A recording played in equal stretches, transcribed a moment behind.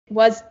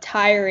was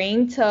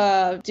tiring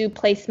to do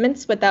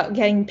placements without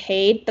getting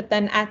paid, but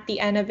then at the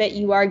end of it,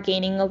 you are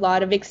gaining a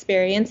lot of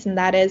experience, and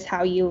that is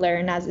how you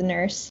learn as a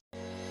nurse.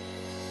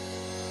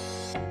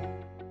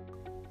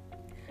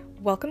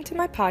 Welcome to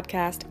my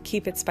podcast,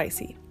 Keep It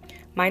Spicy.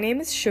 My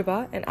name is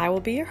Shubha, and I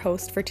will be your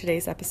host for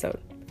today's episode.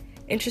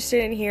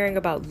 Interested in hearing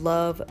about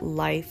love,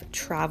 life,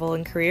 travel,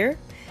 and career?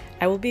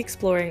 I will be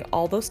exploring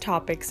all those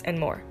topics and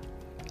more.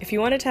 If you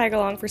want to tag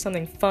along for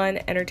something fun,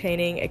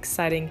 entertaining,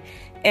 exciting,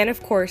 and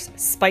of course,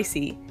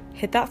 spicy,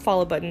 hit that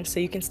follow button so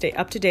you can stay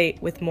up to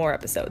date with more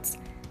episodes.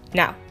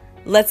 Now,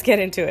 let's get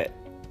into it.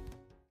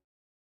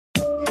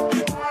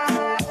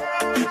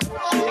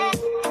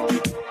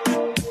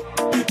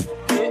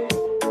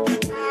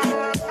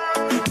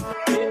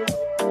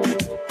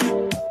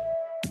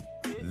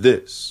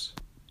 This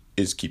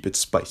is Keep It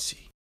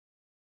Spicy.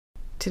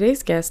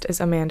 Today's guest is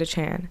Amanda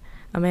Chan.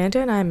 Amanda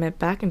and I met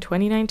back in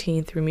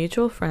 2019 through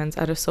mutual friends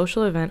at a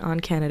social event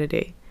on Canada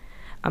Day.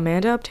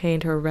 Amanda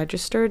obtained her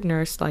registered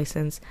nurse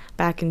license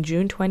back in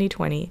June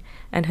 2020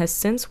 and has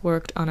since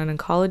worked on an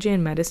oncology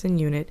and medicine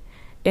unit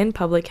in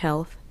public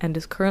health and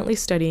is currently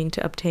studying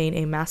to obtain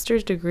a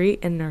master's degree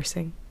in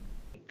nursing.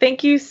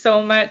 Thank you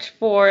so much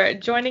for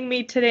joining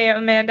me today,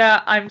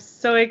 Amanda. I'm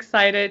so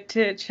excited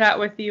to chat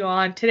with you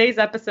on today's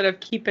episode of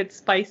Keep It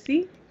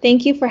Spicy.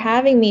 Thank you for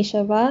having me,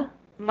 Shubha.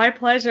 My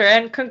pleasure,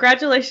 and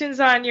congratulations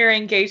on your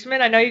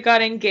engagement. I know you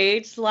got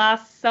engaged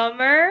last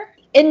summer.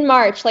 In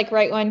March, like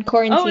right when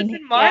quarantine. Oh, it's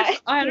in March? Yeah.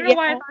 I don't know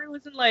why I thought it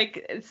was in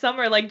like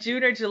summer, like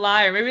June or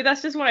July, or maybe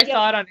that's just when I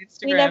saw it on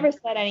Instagram. We never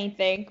said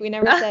anything. We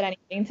never said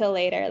anything till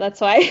later. That's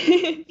why.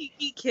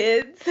 Cheeky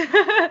kids.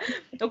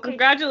 Well,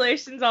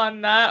 congratulations on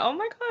that. Oh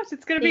my gosh,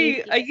 it's going to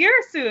be a year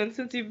soon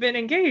since you've been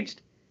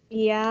engaged.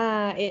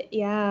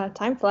 Yeah,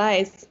 time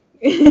flies.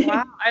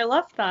 Wow, I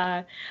love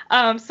that.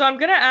 So I'm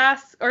gonna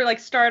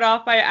start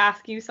off by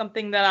asking you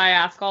something that I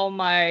ask all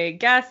my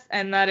guests,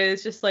 and that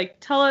is just like,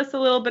 tell us a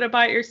little bit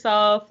about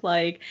yourself.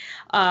 Like,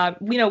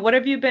 what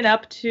have you been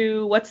up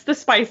to? What's the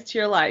spice to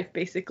your life,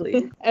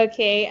 basically?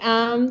 Okay.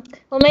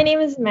 Well, my name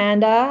is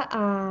Amanda.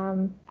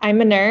 I'm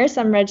a nurse.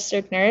 I'm a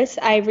registered nurse.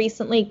 I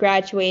recently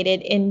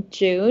graduated in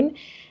June.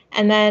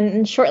 And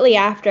then shortly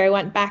after, I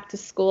went back to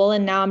school,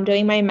 and now I'm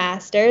doing my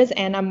master's,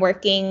 and I'm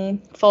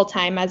working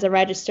full-time as a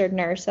registered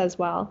nurse as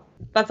well.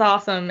 That's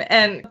awesome.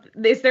 And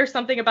is there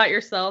something about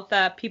yourself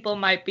that people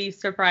might be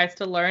surprised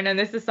to learn? And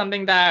this is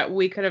something that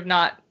we could have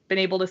not been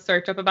able to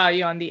search up about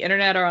you on the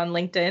internet or on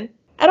LinkedIn?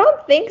 I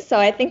don't think so.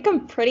 I think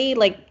I'm pretty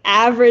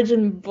average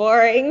and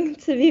boring,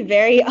 to be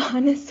very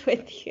honest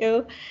with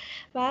you.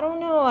 But I don't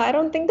know. I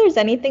don't think there's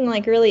anything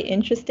really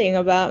interesting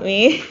about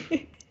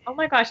me. Oh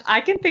my gosh,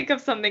 I can think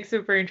of something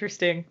super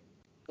interesting.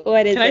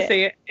 What is it? Can I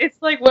say it? It's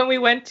like when we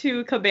went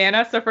to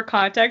Cabana. So for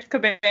context,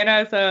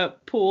 Cabana is a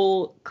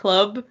pool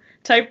club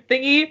type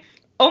thingy.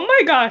 Oh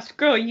my gosh,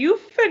 girl, you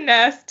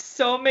finessed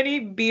so many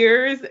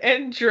beers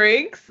and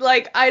drinks.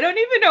 I don't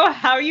even know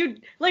how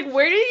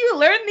where did you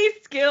learn these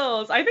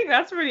skills? I think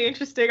that's pretty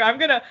interesting. I'm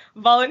gonna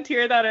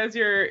volunteer that as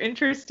your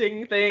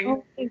interesting thing.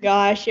 Oh my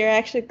gosh, you're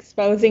actually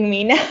exposing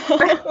me now.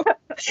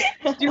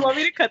 Do you want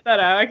me to cut that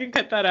out? I can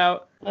cut that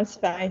out. That's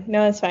fine.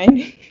 No, it's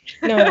fine.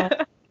 No.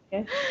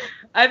 Yeah.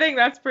 I think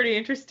that's pretty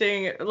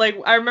interesting.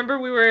 I remember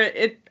we were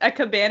at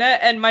Cabana,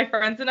 and my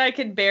friends and I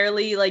could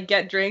barely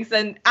get drinks,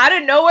 and out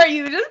of nowhere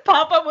you just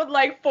pop up with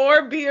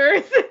 4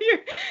 beers and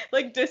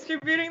you're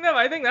distributing them.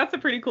 I think that's a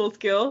pretty cool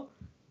skill.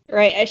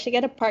 Right, I should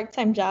get a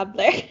part-time job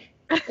there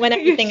when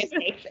everything is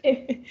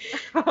safe.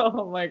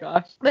 Oh my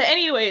gosh. But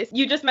anyways,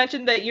 you just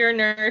mentioned that you're a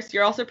nurse.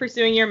 You're also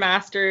pursuing your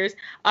master's.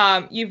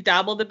 You've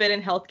dabbled a bit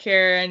in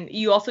healthcare, and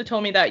you also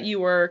told me that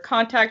you were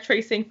contact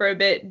tracing for a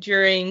bit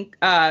during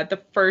the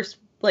first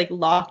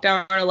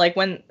lockdown, or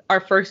when our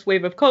first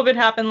wave of COVID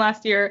happened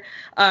last year.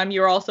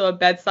 You're also a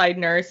bedside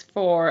nurse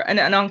for an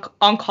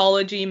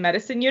oncology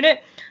medicine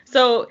unit.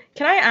 So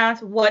can I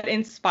ask what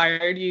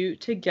inspired you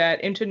to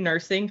get into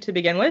nursing to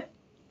begin with?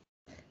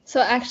 So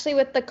actually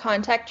with the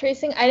contact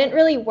tracing, I didn't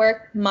really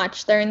work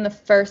much during the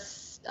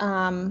first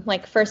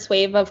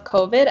wave of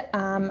COVID.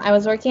 I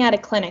was working at a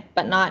clinic,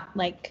 but not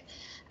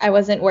I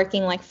wasn't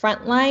working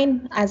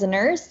frontline as a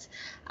nurse.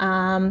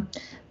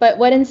 But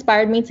what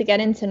inspired me to get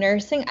into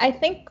nursing, I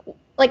think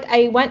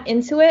I went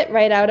into it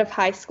right out of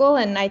high school,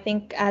 and I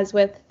think as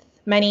with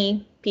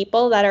many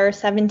people that are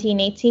 17,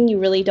 18, you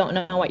really don't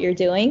know what you're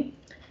doing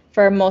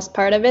for most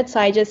part of it.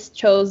 So I just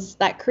chose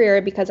that career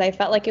because I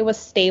felt like it was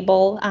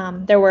stable.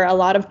 There were a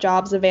lot of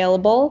jobs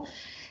available,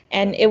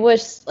 and it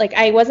was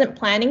I wasn't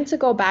planning to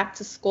go back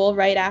to school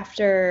right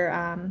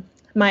after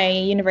my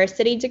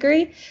university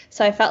degree.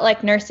 So I felt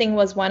like nursing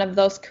was one of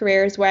those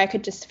careers where I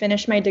could just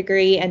finish my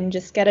degree and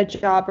just get a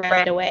job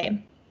right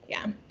away.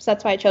 Yeah, so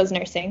that's why I chose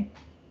nursing.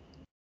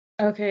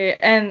 Okay,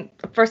 and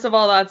first of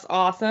all, that's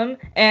awesome.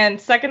 And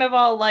second of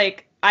all,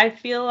 I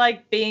feel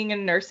like being a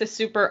nurse is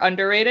super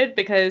underrated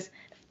because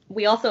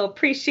we also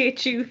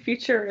appreciate you,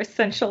 future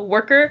essential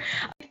worker.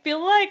 I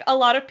feel like a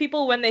lot of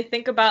people, when they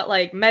think about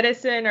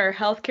medicine or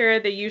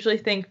healthcare, they usually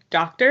think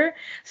doctor.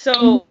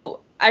 So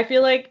I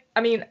feel like,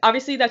 I mean,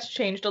 obviously that's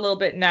changed a little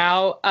bit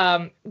now,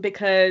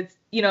 because,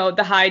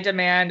 the high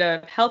demand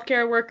of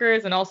healthcare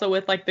workers and also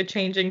with like the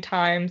changing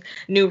times,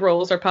 new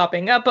roles are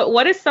popping up. But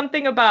what is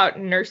something about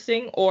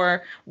nursing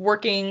or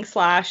working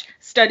slash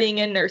studying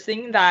in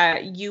nursing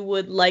that you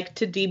would like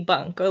to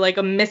debunk, or like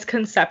a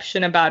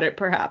misconception about it,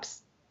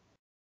 perhaps?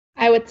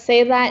 I would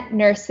say that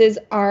nurses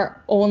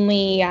are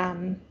only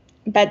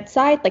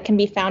bedside, like can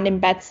be found in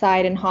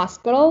bedside in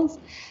hospitals.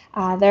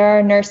 There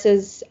are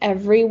nurses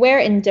everywhere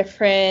in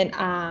different,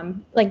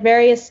 like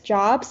various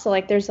jobs. So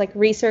like there's like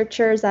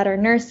researchers that are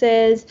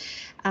nurses,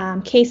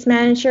 case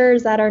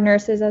managers that are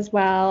nurses as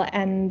well,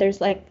 and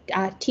there's like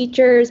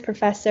teachers,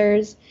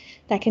 professors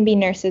that can be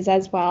nurses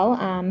as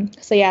well.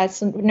 So yeah,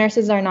 so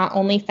nurses are not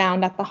only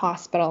found at the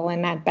hospital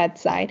and at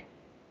bedside.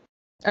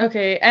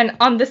 Okay, and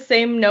on the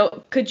same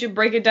note, could you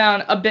break it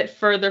down a bit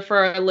further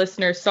for our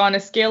listeners? So on a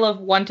scale of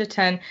 1 to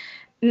 10,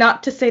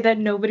 not to say that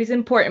nobody's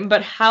important,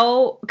 but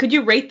how could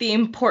you rate the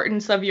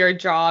importance of your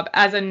job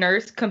as a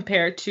nurse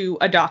compared to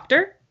a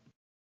doctor?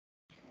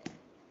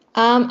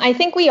 I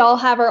think we all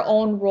have our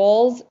own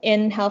roles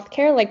in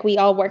healthcare, like we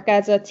all work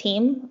as a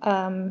team.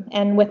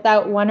 And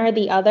without one or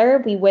the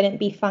other, we wouldn't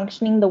be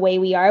functioning the way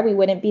we are. We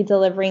wouldn't be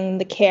delivering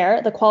the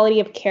care, the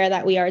quality of care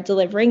that we are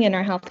delivering in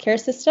our healthcare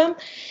system.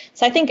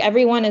 So I think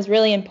everyone is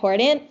really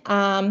important.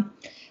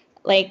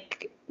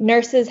 Like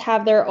nurses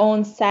have their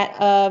own set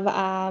of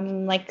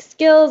like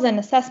skills and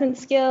assessment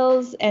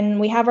skills, and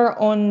we have our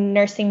own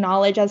nursing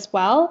knowledge as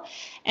well.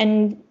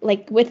 And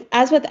like with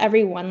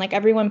everyone, like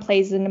everyone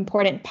plays an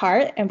important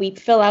part, and we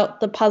fill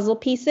out the puzzle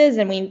pieces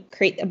and we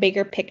create a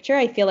bigger picture.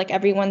 I feel like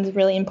everyone's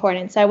really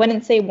important. So I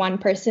wouldn't say one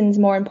person's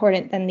more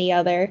important than the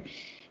other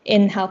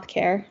in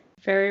healthcare.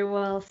 Very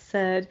well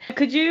said.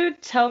 Could you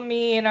tell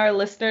me and our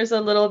listeners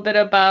a little bit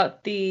about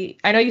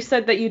I know you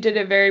said that you did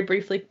it very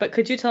briefly, but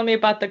could you tell me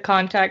about the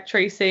contact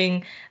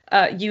tracing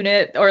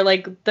unit, or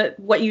like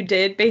what you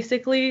did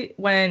basically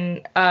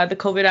when the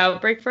COVID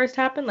outbreak first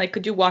happened? Like,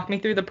 could you walk me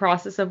through the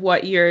process of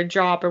what your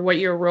job or what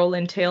your role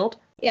entailed?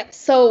 Yeah.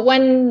 So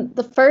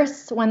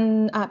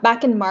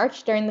back in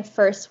March during the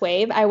first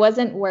wave, I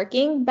wasn't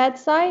working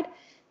bedside.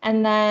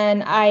 And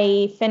then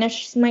I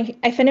finished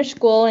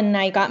school and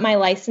I got my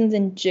license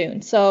in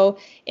June. So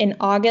in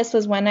August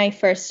was when I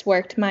first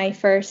worked my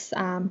first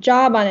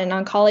job on an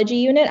oncology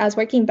unit. I was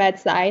working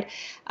bedside.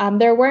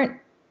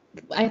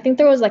 I think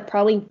there was like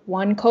probably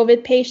one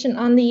COVID patient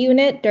on the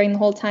unit during the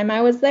whole time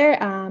I was there.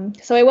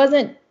 So it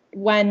wasn't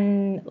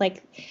when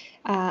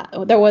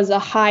there was a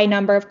high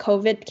number of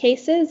COVID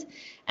cases.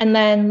 And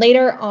then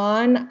later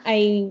on,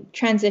 I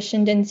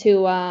transitioned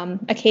into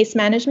a case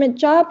management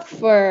job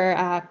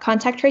for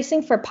contact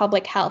tracing for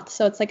public health.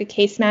 So it's like a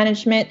case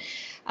management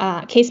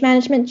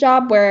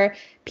job where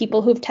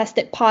people who've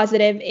tested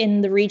positive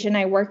in the region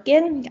I work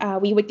in,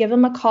 we would give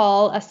them a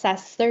call,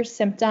 assess their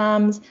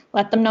symptoms,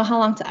 let them know how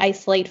long to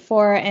isolate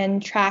for,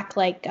 and track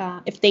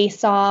if they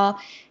had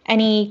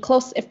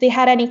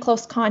any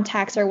close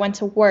contacts or went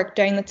to work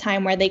during the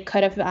time where they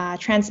could have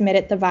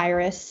transmitted the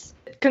virus.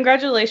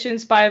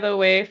 Congratulations, by the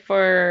way,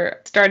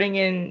 for starting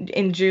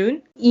in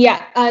June.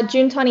 Yeah,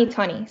 June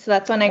 2020. So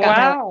that's when I got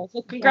my. Wow.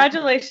 So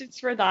congratulations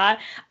for that.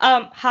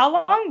 How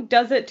long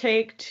does it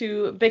take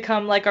to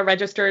become like a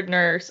registered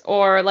nurse,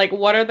 or like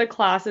what are the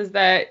classes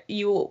that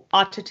you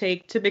ought to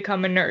take to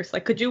become a nurse?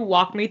 Like, could you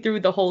walk me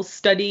through the whole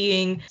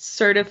studying,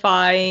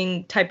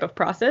 certifying type of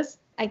process?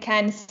 I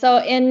can.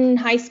 So in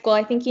high school,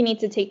 I think you need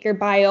to take your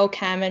bio,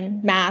 chem,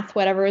 and math,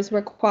 whatever is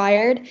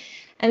required.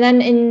 And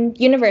then in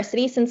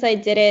university, since I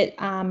did it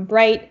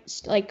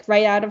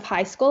right out of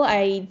high school,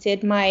 I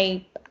did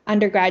my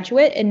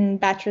undergraduate in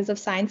Bachelor's of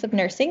Science of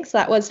Nursing. So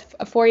that was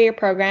a 4-year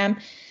program.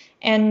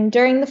 And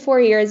during the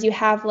 4 years, you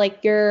have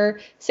like your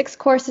 6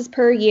 courses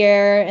per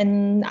year,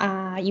 and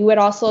you would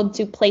also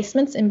do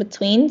placements in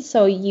between.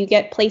 So you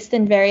get placed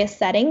in various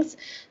settings.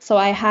 So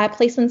I had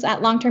placements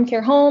at long-term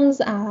care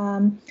homes.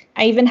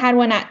 I even had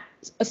one at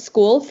a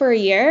school for a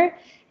year,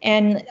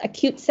 and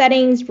acute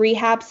settings,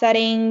 rehab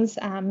settings.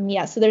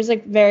 So there's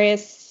like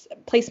various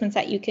placements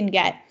that you can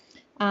get.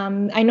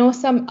 I know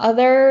some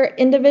other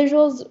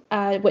individuals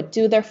would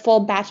do their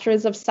full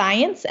Bachelor's of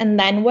Science and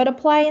then would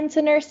apply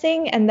into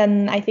nursing. And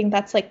then I think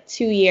that's like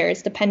 2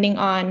 years, depending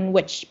on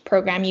which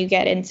program you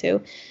get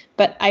into.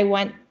 But I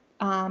went,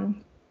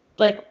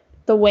 the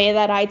way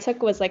that I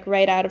took was like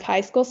right out of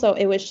high school. So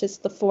it was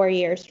just the 4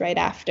 years right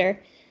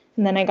after.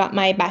 And then I got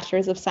my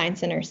Bachelor's of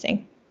Science in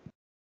Nursing.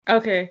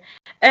 Okay.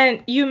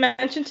 And you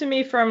mentioned to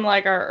me from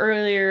like our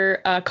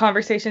earlier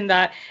conversation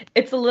that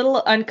it's a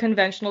little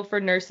unconventional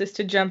for nurses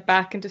to jump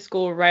back into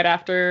school right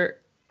after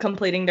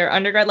completing their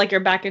undergrad, like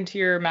you're back into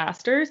your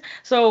master's.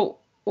 So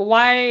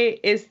why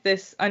is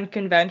this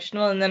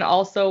unconventional? And then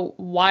also,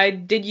 why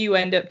did you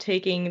end up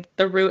taking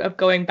the route of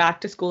going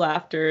back to school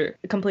after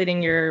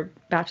completing your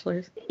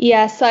bachelor's?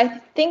 Yeah, so I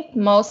think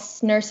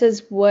most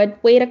nurses would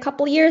wait a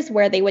couple years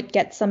where they would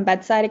get some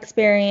bedside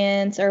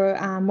experience, or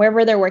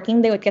wherever they're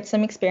working, they would get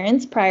some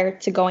experience prior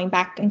to going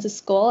back into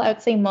school. I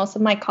would say most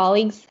of my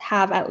colleagues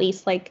have at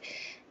least like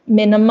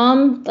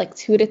minimum like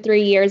 2 to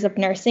 3 years of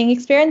nursing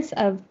experience,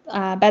 of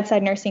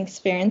bedside nursing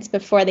experience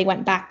before they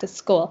went back to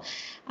school.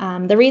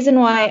 The reason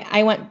why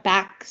I went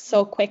back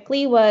so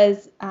quickly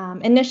was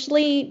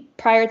initially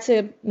prior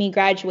to me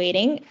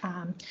graduating,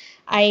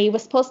 I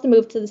was supposed to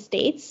move to the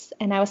States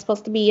and I was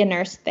supposed to be a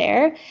nurse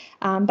there.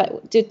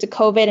 But due to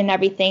COVID and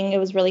everything, it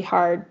was really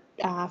hard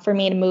for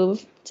me to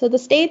move to the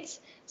States.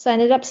 So I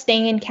ended up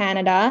staying in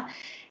Canada.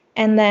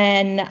 And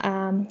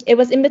then it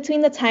was in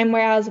between the time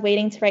where I was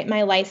waiting to write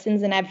my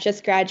license and I've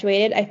just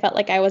graduated. I felt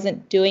like I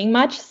wasn't doing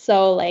much.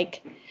 So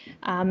like,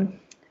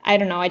 I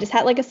don't know, I just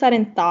had like a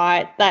sudden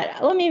thought that,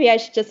 oh, maybe I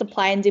should just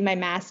apply and do my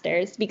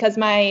master's, because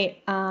my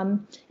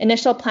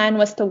initial plan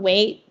was to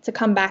wait to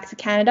come back to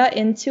Canada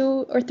in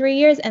 2 or 3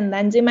 years and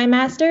then do my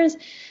master's.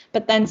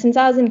 But then since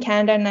I was in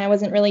Canada and I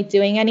wasn't really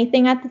doing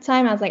anything at the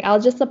time, I was like,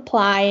 I'll just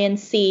apply and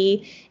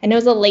see. And it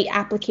was a late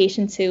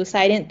application too, so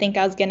I didn't think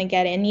I was going to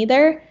get in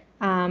either.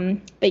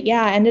 But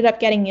yeah, I ended up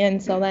getting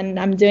in. So then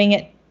I'm doing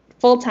it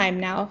full-time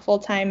now, a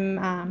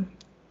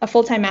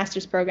full-time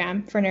master's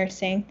program for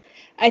nursing.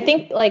 I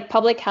think like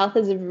public health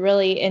is a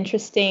really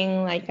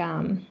interesting like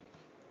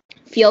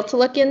field to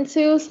look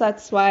into. So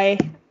that's why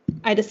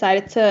I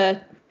decided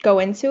to go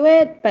into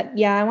it. But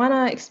yeah, I want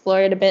to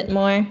explore it a bit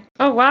more.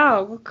 Oh,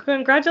 wow. Well,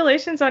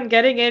 congratulations on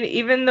getting in,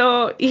 even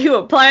though you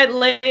applied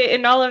late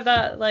and all of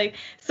that. Like,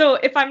 so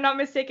if I'm not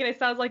mistaken, it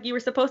sounds like you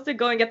were supposed to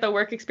go and get the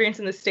work experience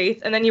in the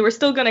States, and then you were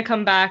still going to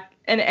come back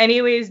and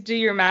anyways do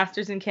your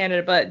master's in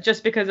Canada. But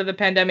just because of the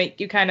pandemic,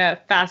 you kind of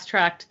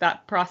fast-tracked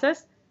that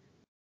process?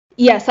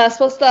 Yes, I was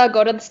supposed to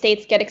go to the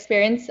States, get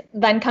experience,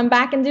 then come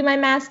back and do my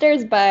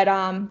master's. But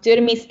due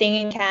to me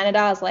staying in Canada,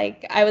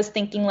 I was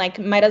thinking like,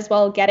 might as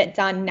well get it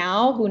done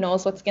now. Who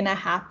knows what's going to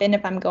happen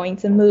if I'm going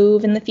to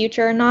move in the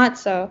future or not.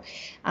 So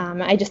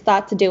I just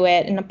thought to do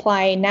it and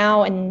apply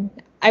now. And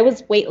I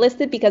was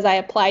waitlisted because I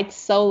applied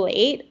so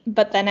late,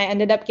 but then I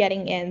ended up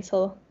getting in.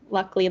 So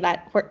luckily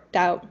that worked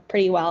out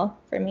pretty well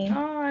for me.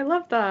 Oh, I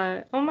love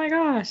that. Oh my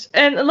gosh.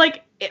 And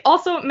like,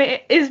 also,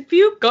 if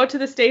you go to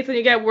the States and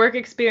you get work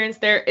experience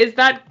there, is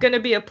that going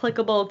to be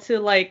applicable to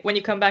like when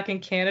you come back in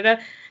Canada?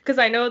 Because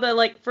I know that,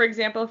 like, for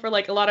example, for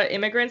like a lot of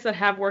immigrants that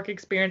have work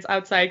experience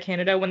outside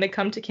Canada, when they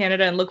come to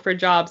Canada and look for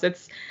jobs,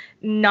 it's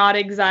not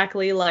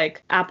exactly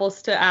like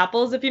apples to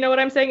apples, if you know what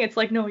I'm saying. It's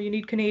like, no, you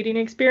need Canadian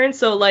experience.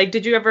 So like,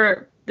 did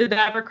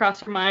that ever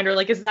cross your mind, or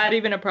like, is that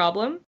even a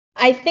problem?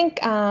 I think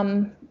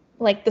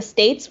like the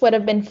States would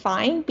have been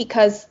fine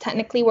because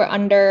technically we're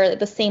under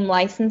the same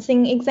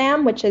licensing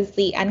exam, which is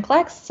the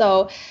NCLEX.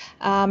 So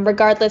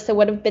regardless, it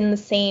would have been the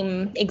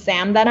same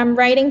exam that I'm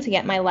writing to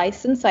get my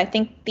license. So I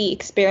think the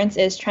experience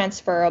is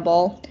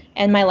transferable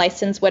and my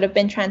license would have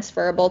been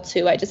transferable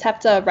too. I just have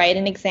to write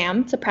an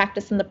exam to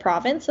practice in the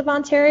province of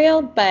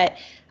Ontario. But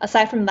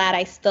aside from that,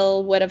 I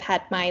still would have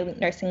had my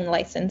nursing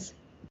license.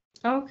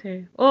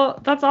 Okay. Well,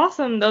 that's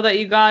awesome though that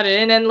you got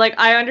in. And like,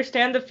 I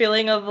understand the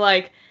feeling of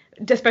like,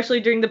 especially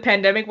during the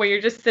pandemic where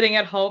you're just sitting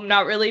at home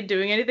not really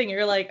doing anything.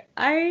 You're like,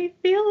 I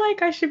feel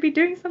like I should be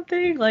doing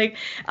something. Like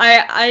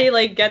I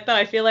like get that.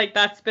 I feel like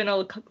that's been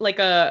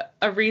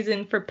a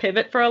reason for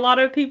pivot for a lot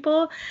of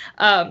people.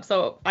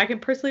 So I can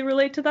personally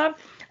relate to that.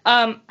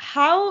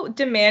 How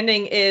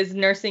demanding is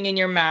nursing in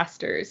your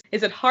master's?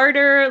 Is it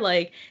harder?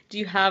 Like, do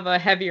you have a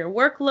heavier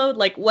workload?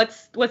 Like,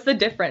 what's the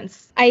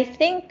difference? I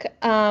think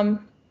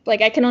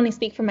like I can only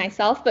speak for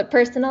myself, but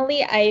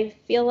personally, I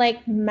feel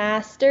like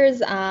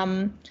master's,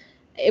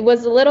 it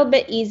was a little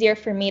bit easier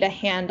for me to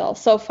handle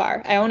so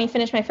far. I only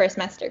finished my first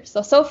semester.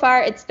 So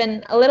far, it's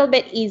been a little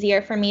bit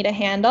easier for me to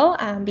handle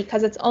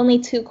because it's only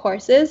 2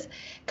 courses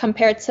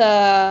compared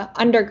to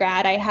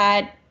undergrad. I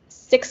had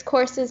 6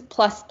 courses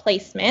plus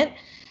placement.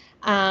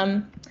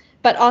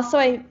 But also,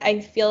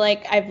 I feel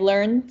like I've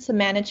learned to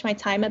manage my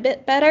time a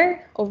bit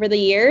better over the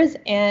years.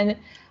 And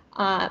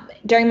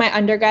during my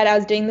undergrad, I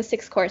was doing the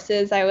 6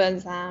 courses. I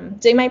was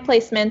doing my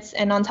placements.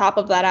 And on top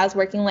of that, I was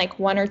working like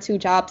 1 or 2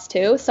 jobs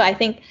too. So I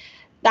think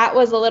that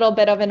was a little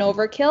bit of an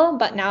overkill.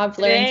 But now I've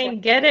learned. Dang,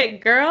 get it,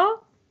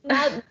 girl?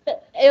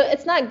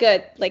 It's not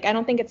good. Like, I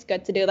don't think it's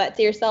good to do that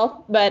to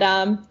yourself. But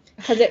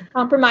because it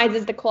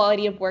compromises the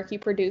quality of work you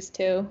produce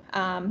too,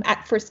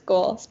 for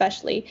school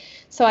especially.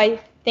 So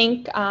I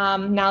think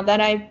now that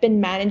I've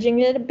been managing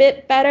it a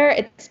bit better,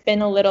 it's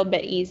been a little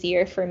bit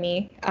easier for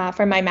me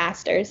for my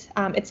master's.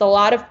 It's a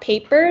lot of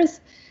papers,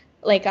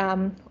 like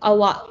a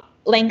lot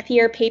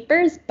lengthier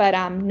papers,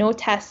 but no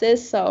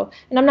tests. So,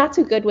 and I'm not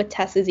too good with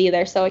tests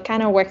either. So it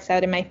kind of works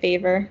out in my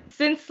favor.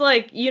 Since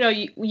like,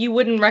 you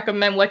wouldn't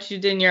recommend what you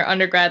did in your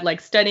undergrad,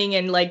 like studying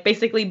and like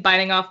basically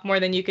biting off more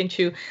than you can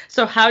chew.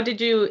 So how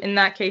did you, in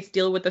that case,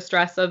 deal with the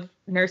stress of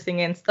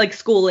nursing and like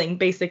schooling,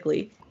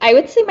 basically? I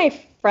would say my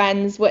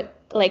friends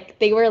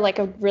they were like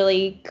a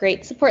really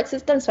great support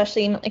system,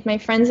 especially like my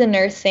friends in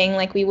nursing.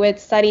 Like we would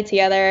study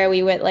together,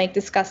 we would like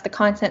discuss the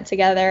content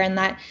together, and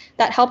that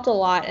helped a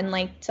lot, and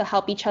like to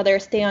help each other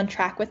stay on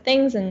track with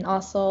things, and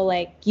also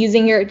like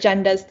using your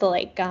agendas to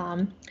like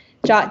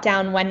jot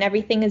down when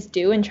everything is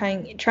due and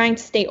trying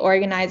to stay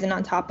organized and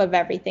on top of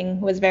everything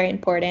was very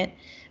important.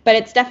 But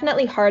it's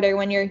definitely harder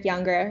when you're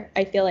younger.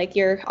 I feel like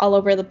you're all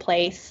over the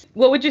place.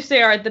 What would you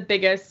say are the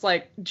biggest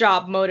like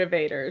job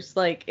motivators?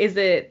 Like, is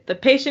it the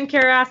patient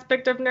care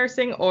aspect of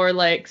nursing or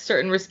like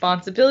certain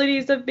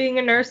responsibilities of being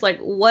a nurse? Like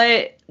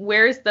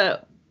where's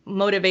the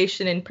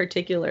motivation in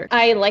particular?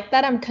 I like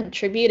that I'm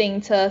contributing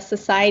to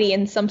society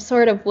in some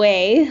sort of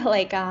way.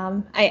 Like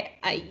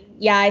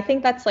I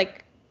think that's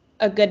like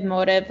a good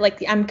motive.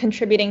 Like I'm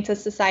contributing to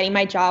society.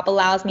 My job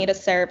allows me to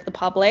serve the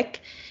public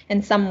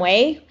in some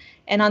way.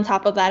 And on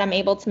top of that, I'm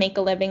able to make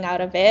a living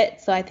out of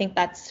it. So I think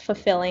that's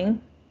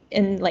fulfilling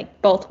in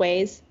like both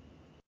ways.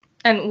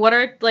 And what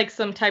are like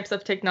some types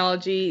of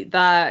technology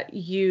that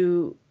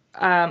you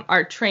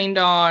are trained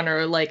on,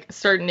 or like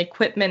certain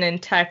equipment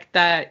and tech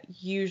that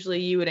usually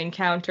you would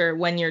encounter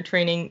when you're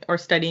training or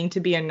studying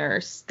to be a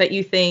nurse that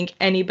you think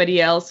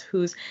anybody else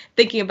who's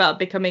thinking about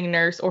becoming a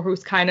nurse or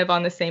who's kind of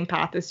on the same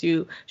path as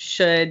you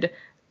should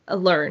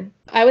learn?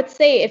 I would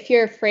say if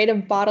you're afraid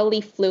of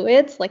bodily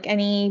fluids, like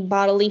any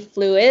bodily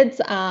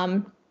fluids,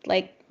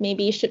 like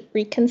maybe you should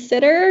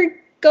reconsider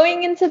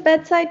going into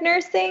bedside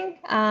nursing,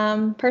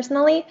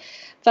 personally.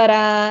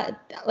 But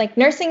like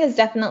nursing is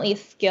definitely a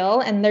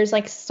skill, and there's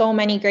like so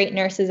many great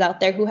nurses out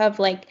there who have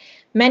like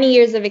many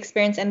years of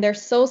experience, and they're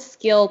so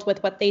skilled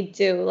with what they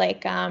do.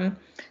 Like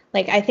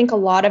I think a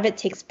lot of it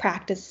takes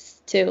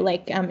practice too,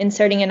 like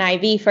inserting an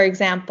IV, for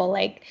example,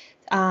 like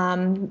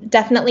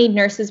definitely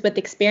nurses with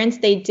experience,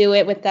 they do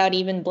it without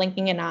even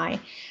blinking an eye.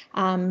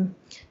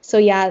 So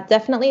yeah,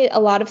 definitely a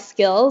lot of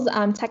skills.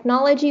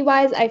 Technology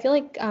wise, I feel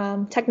like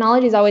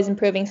technology is always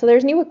improving. So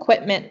there's new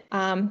equipment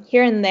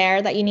here and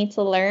there that you need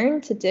to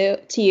learn to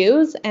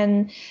use.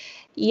 And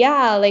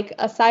yeah, like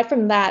aside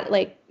from that,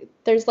 like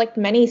there's like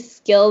many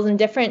skills and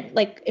different,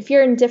 like if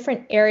you're in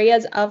different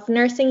areas of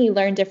nursing, you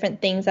learn different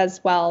things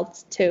as well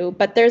too.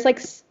 But there's like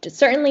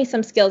certainly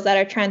some skills that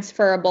are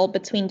transferable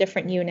between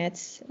different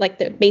units, like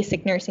the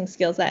basic nursing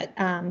skills that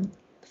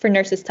for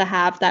nurses to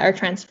have that are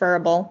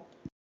transferable.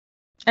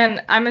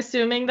 And I'm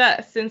assuming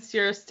that since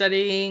you're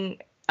studying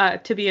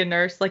to be a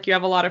nurse, like you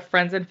have a lot of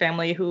friends and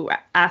family who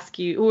ask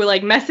you, who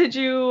like message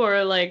you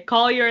or like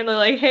call you and they're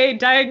like, hey,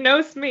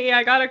 diagnose me,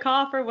 I got a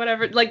cough or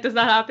whatever. Like, does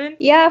that happen?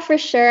 Yeah, for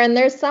sure. And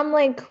there's some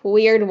like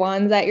weird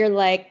ones that you're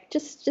like,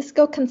 just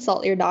go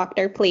consult your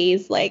doctor,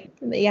 please. Like,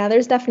 yeah,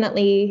 there's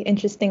definitely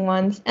interesting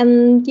ones.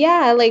 And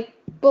yeah, like,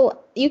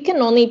 well, you can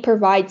only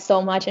provide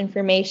so much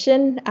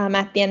information.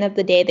 At the end of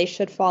the day, they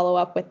should follow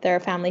up with their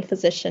family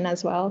physician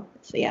as well.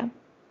 So yeah.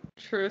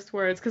 Truest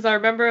words, because I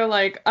remember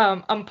like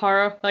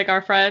Amparo, like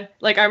our friend,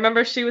 like I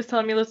remember she was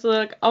telling me this,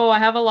 like, oh, I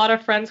have a lot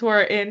of friends who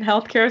are in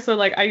healthcare, so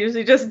like I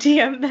usually just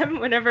DM them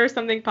whenever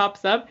something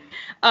pops up.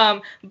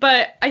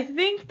 But I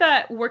think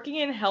that working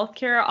in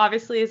healthcare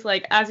obviously is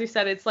like, as you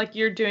said, it's like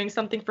you're doing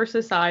something for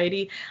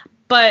society,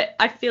 but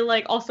I feel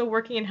like also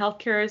working in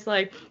healthcare is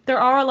like there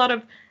are a lot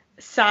of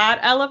sad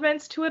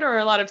elements to it, or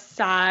a lot of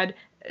sad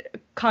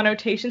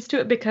connotations to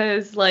it,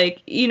 because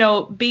like, you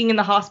know, being in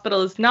the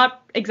hospital is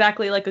not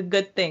exactly like a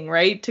good thing,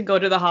 right? To go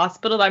to the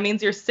hospital, that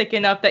means you're sick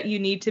enough that you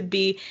need to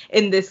be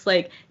in this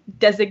like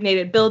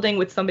designated building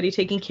with somebody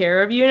taking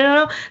care of you, you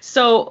know?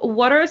 So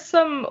what are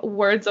some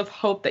words of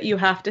hope that you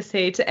have to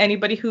say to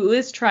anybody who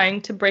is trying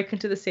to break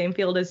into the same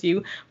field as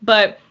you,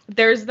 but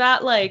there's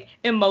that like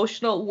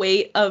emotional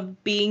weight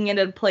of being in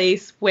a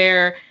place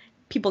where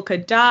people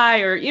could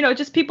die, or, you know,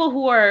 just people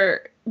who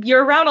are,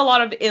 you're around a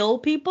lot of ill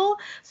people.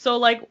 So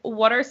like,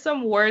 what are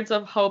some words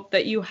of hope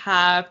that you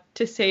have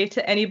to say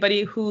to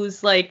anybody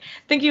who's like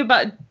thinking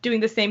about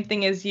doing the same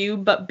thing as you,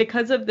 but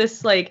because of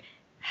this like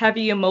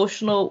heavy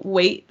emotional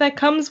weight that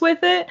comes with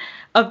it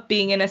of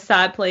being in a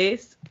sad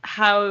place,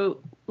 how,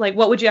 like,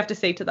 what would you have to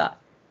say to that?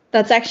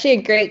 That's actually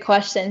a great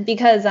question,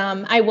 because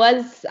I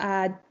was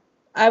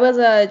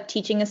a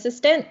teaching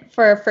assistant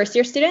for first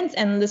year students,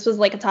 and this was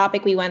like a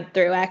topic we went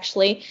through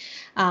actually,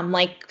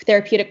 like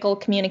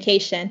therapeutical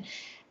communication.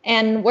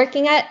 And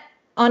working I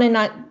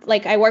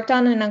worked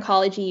on an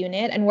oncology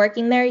unit, and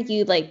working there,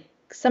 you like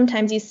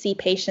sometimes you see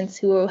patients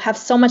who have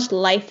so much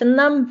life in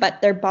them,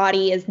 but their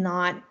body is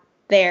not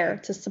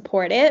there to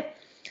support it.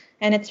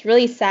 And it's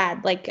really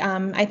sad. Like,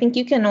 I think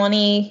you can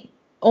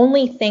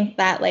only think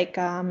that like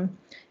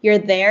you're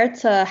there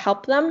to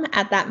help them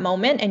at that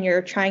moment, and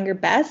you're trying your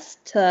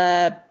best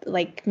to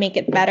like make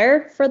it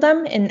better for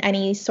them in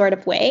any sort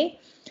of way.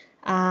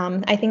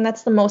 I think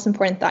that's the most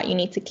important thought you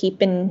need to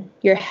keep in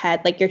your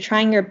head. Like, you're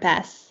trying your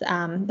best,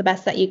 the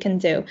best that you can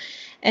do.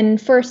 And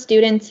for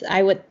students,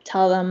 I would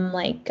tell them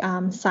like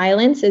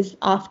silence is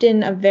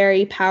often a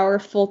very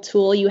powerful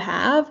tool you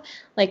have.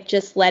 Like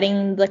just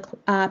letting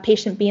the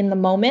patient be in the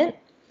moment,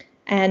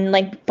 and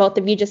like both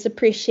of you just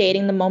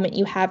appreciating the moment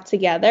you have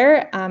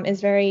together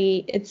it's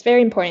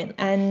very important.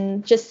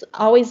 And just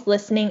always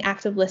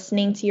active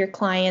listening to your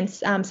clients.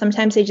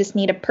 Sometimes they just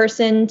need a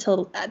person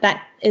to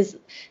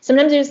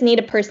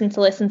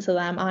listen to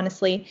them,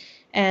 honestly.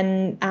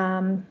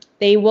 And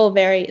they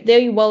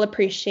will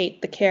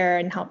appreciate the care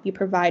and help you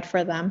provide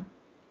for them.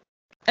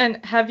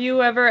 And have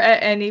you ever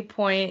at any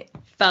point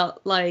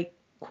felt like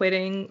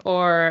quitting,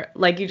 or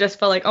like you just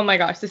felt like, oh my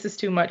gosh, this is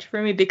too much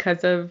for me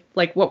because of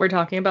like what we're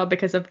talking about,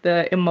 because of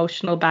the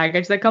emotional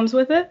baggage that comes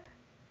with it?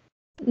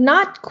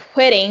 Not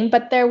quitting,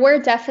 but there were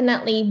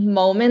definitely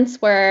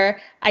moments where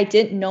I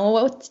didn't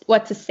know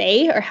what to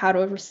say or how to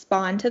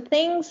respond to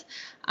things.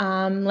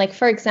 Like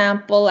for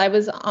example, I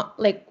was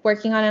like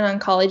working on an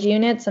oncology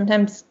unit.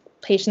 Sometimes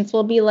patients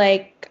will be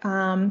like,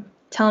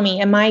 tell me,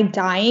 am I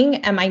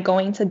dying? Am I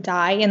going to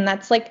die? And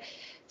that's like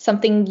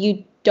something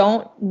you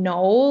don't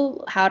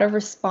know how to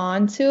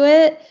respond to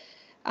it.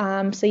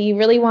 So you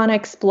really want to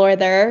explore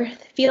their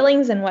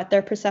feelings and what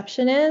their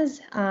perception is.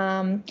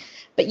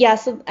 But yeah,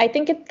 so I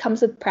think it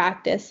comes with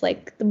practice.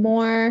 Like the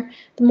more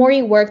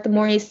you work, the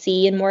more you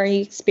see and more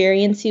you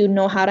experience, you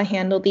know how to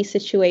handle these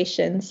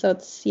situations. So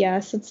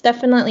it's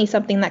definitely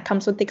something that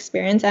comes with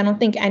experience. I don't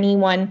think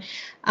anyone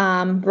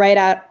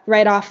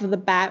right off of the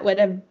bat would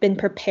have been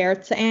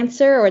prepared to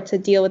answer or to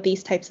deal with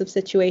these types of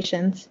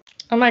situations.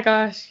 Oh my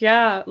gosh,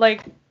 yeah.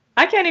 Like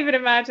I can't even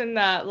imagine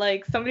that.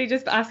 Like somebody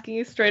just asking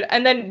you straight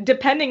and then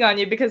depending on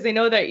you because they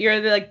know that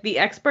you're the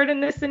expert in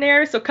this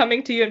scenario. So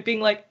coming to you and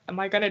being like, am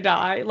I gonna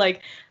die?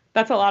 Like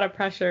that's a lot of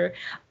pressure.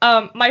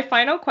 My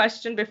final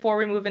question before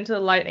we move into the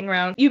lightning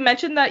round, you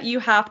mentioned that you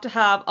have to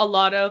have a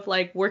lot of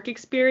like work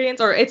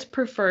experience, or it's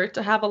preferred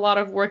to have a lot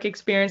of work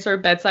experience or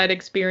bedside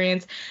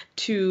experience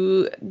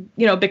to,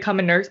 become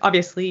a nurse.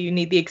 Obviously, you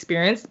need the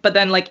experience, but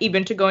then like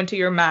even to go into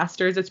your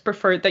master's, it's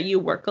preferred that you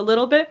work a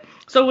little bit.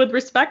 So with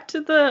respect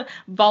to the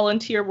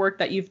volunteer work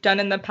that you've done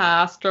in the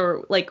past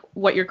or like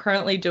what you're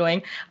currently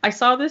doing, I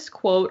saw this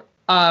quote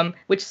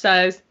which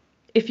says,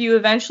 if you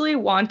eventually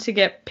want to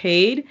get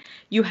paid,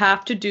 you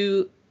have to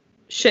do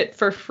shit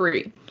for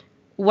free.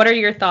 What are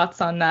your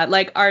thoughts on that?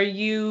 Like,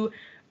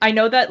 I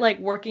know that like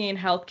working in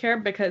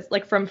healthcare, because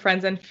like from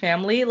friends and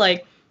family,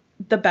 like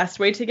the best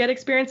way to get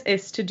experience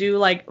is to do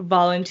like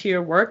volunteer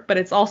work, but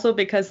it's also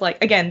because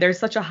like, again, there's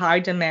such a high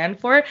demand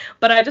for it.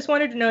 But I just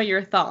wanted to know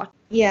your thoughts.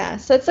 Yeah,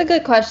 so it's a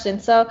good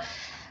question. So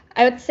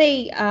I would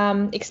say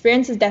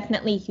experience is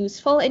definitely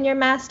useful in your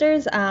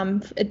master's.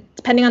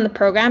 Depending on the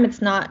program,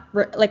 it's not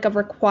like a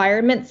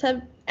requirement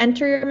to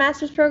enter your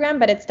master's program,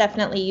 but it's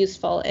definitely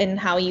useful in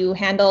how you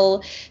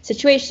handle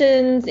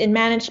situations in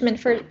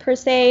management per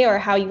se, or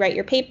how you write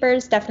your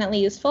papers. Definitely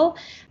useful.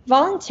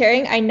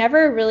 Volunteering, I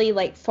never really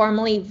like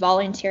formally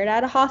volunteered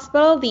at a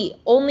hospital. The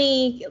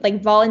only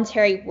like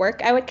voluntary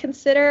work I would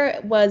consider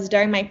was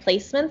during my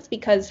placements,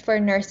 because for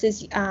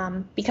nurses,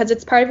 because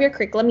it's part of your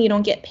curriculum, you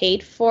don't get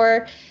paid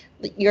for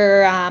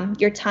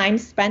your time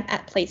spent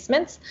at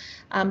placements.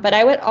 But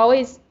I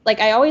always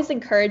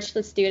encourage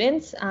the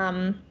students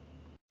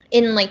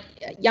in like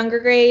younger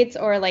grades,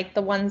 or like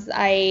the ones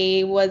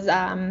I was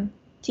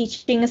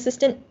teaching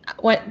assistant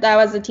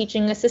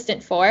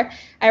for,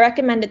 I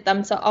recommended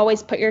them to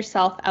always put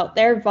yourself out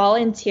there,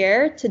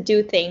 volunteer to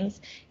do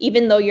things,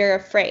 even though you're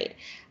afraid.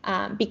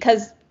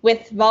 Because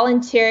with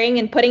volunteering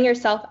and putting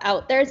yourself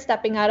out there,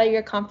 stepping out of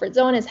your comfort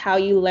zone is how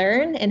you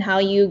learn and how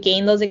you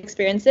gain those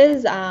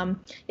experiences.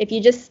 If you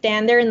just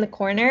stand there in the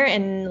corner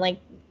and like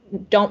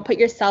don't put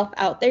yourself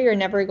out there, you're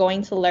never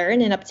going to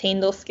learn and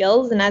obtain those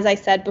skills. And as I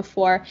said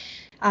before,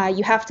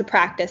 you have to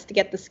practice to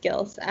get the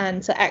skills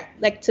and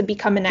to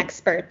become an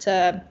expert,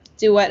 to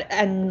do it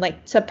and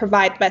like to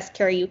provide the best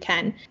care you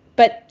can.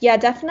 But yeah,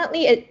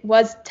 definitely it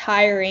was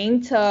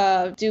tiring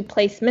to do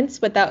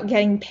placements without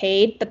getting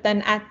paid. But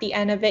then at the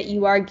end of it,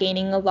 you are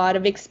gaining a lot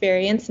of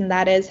experience. And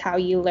that is how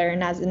you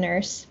learn as a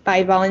nurse,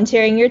 by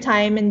volunteering your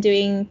time and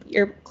doing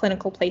your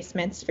clinical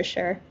placements, for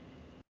sure.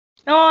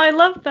 Oh, I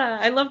love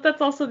that. I love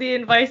that's also the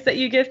advice that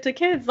you give to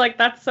kids. Like,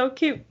 that's so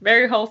cute.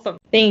 Very wholesome.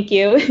 Thank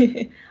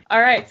you.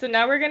 All right. So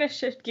now we're going to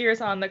shift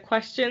gears on the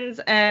questions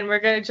and we're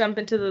going to jump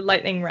into the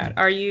lightning round.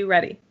 Are you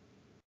ready?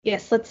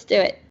 Yes, let's do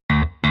it.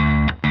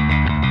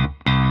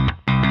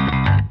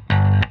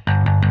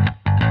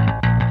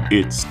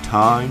 It's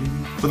time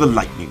for the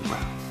lightning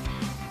round.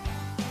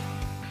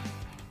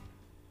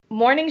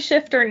 Morning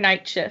shift or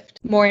night shift?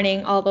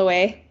 Morning, all the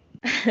way.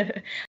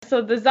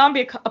 So the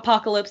zombie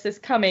apocalypse is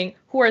coming.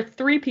 Who are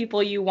 3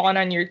 people you want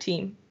on your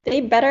team?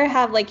 They better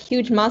have like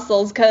huge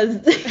muscles,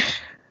 because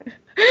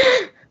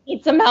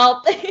need some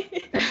help.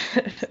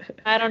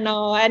 I don't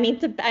know. I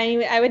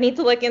would need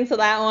to look into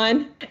that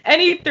one.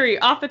 Any 3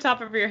 off the top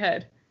of your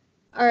head.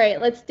 All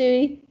right, let's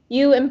do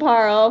you and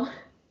Paro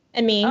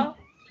and me.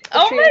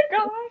 Oh my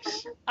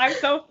gosh. I'm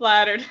so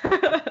flattered.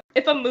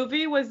 If a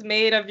movie was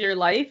made of your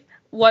life,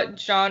 what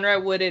genre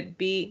would it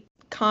be?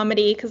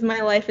 Comedy, because my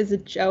life is a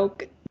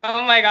joke.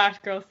 Oh my gosh,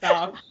 girl,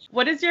 stop.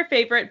 What is your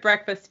favorite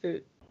breakfast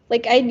food?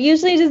 Like, I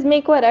usually just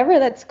make whatever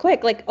that's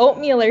quick, like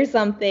oatmeal or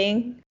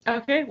something.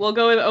 Okay, we'll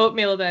go with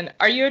oatmeal then.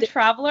 Are you a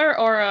traveler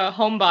or a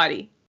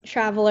homebody?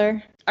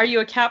 Traveler. Are you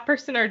a cat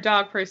person or a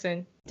dog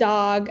person?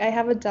 Dog. I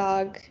have a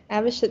dog. I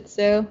have a Shih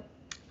Tzu.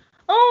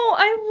 Oh,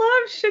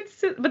 I love Shih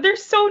Tzu, but they're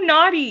so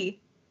naughty.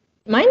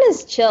 Mine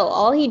is chill.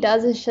 All he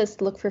does is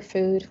just look for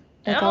food.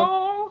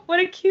 What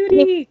a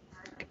cutie.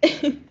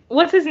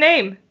 What's his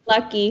name?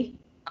 Lucky.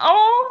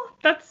 Oh,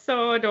 that's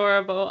so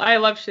adorable. I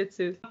love Shih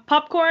Tzus.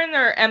 Popcorn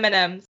or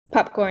M&Ms?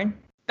 Popcorn.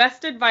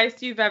 Best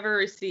advice you've ever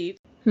received?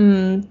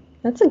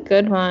 That's a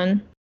good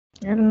one.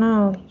 I don't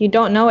know. You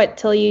don't know it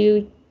till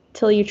you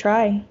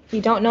try.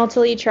 You don't know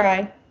till you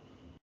try.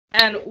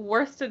 And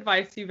worst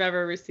advice you've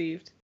ever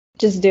received?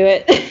 Just do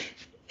it.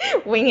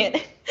 Wing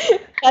it.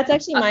 That's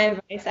actually my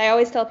advice. I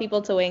always tell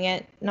people to wing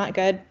it. Not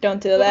good.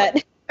 Don't do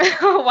that.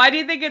 Why do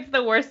you think it's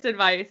the worst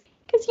advice?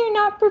 Because you're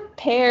not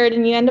prepared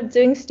and you end up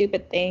doing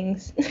stupid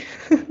things.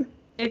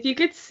 If you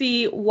could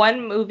see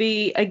one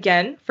movie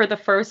again for the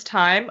first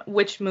time,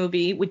 which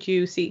movie would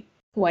you see?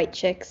 White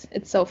Chicks.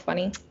 It's so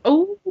funny.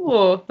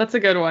 Oh, that's a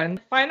good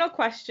one. Final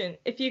question.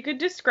 If you could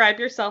describe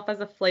yourself as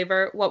a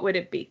flavor, what would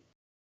it be?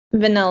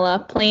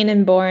 Vanilla. Plain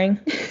and boring.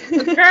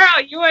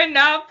 Girl, you are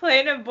not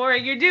plain and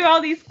boring. You do all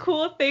these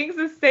cool things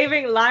of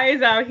saving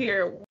lives out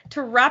here.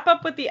 To wrap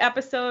up with the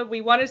episode,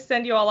 we want to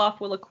send you all off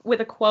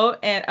with a quote.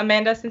 And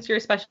Amanda, since you're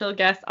a special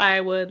guest,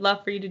 I would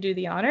love for you to do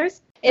the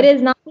honors. It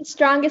is not the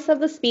strongest of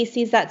the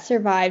species that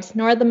survives,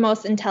 nor the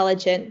most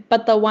intelligent,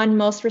 but the one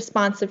most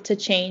responsive to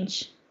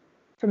change.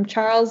 From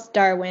Charles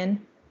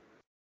Darwin.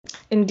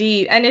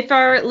 Indeed. And if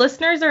our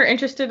listeners are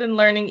interested in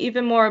learning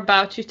even more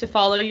about you, to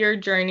follow your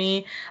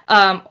journey,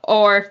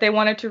 or if they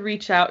wanted to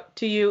reach out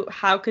to you,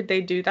 how could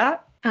they do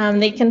that?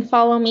 They can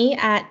follow me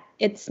at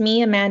It's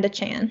Me, Amanda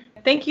Chan.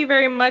 Thank you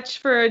very much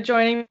for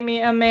joining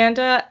me,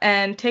 Amanda,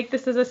 and take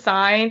this as a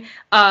sign.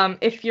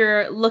 If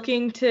you're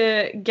looking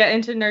to get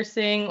into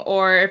nursing,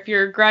 or if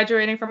you're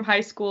graduating from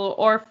high school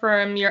or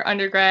from your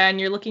undergrad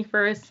and you're looking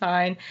for a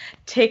sign,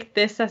 take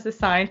this as a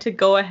sign to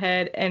go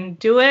ahead and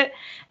do it.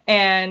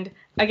 And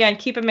again,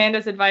 keep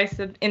Amanda's advice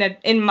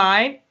in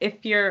mind.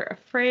 If you're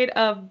afraid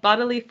of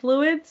bodily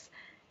fluids,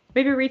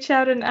 maybe reach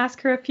out and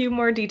ask her a few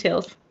more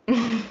details.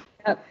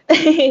 Yep.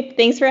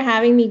 Thanks for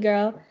having me,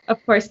 girl.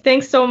 Of course.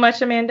 Thanks so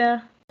much,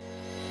 Amanda.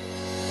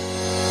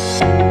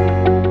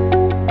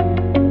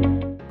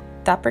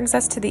 That brings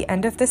us to the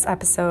end of this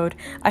episode.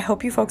 I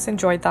hope you folks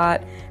enjoyed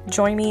that.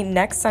 Join me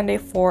next Sunday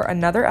for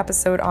another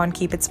episode on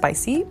Keep It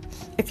Spicy.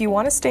 If you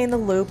want to stay in the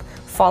loop,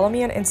 follow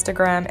me on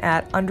Instagram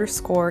at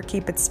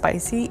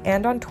 _keepitspicy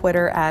and on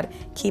Twitter at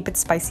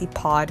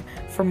keepitspicypod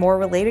for more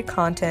related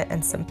content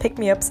and some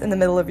pick-me-ups in the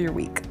middle of your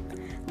week.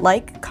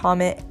 Like,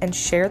 comment, and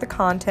share the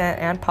content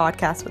and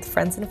podcast with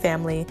friends and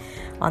family.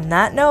 On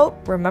that note,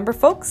 remember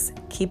folks,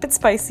 keep it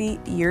spicy.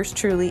 Yours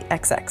truly,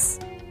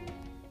 XX.